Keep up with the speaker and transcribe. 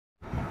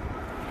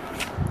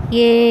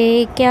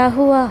ये क्या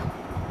हुआ,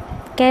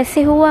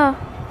 कैसे हुआ,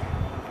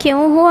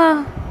 क्यों हुआ,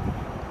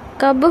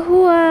 कब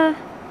हुआ?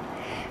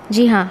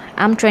 जी हाँ,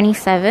 I am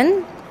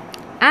 27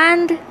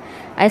 and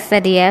I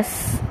said yes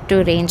to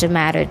arrange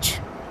marriage.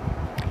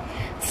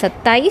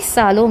 27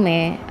 सालों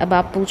में अब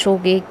आप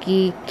पूछोगे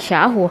कि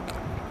क्या हुआ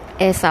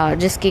ऐसा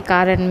जिसके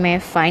कारण मैं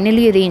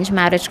फाइनली अरेंज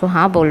मैरिज को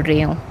हाँ बोल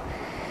रही हूँ।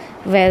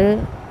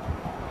 Well,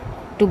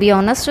 to be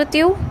honest with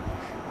you,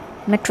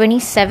 मैं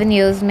 27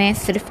 इयर्स में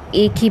सिर्फ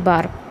एक ही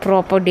बार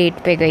प्रॉपर डेट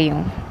पे गई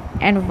हूँ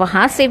एंड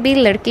वहाँ से भी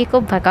लड़की को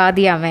भगा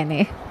दिया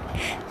मैंने।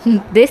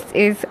 This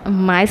is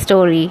my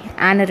story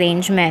and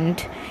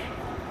arrangement.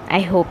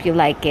 I hope you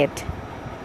like it.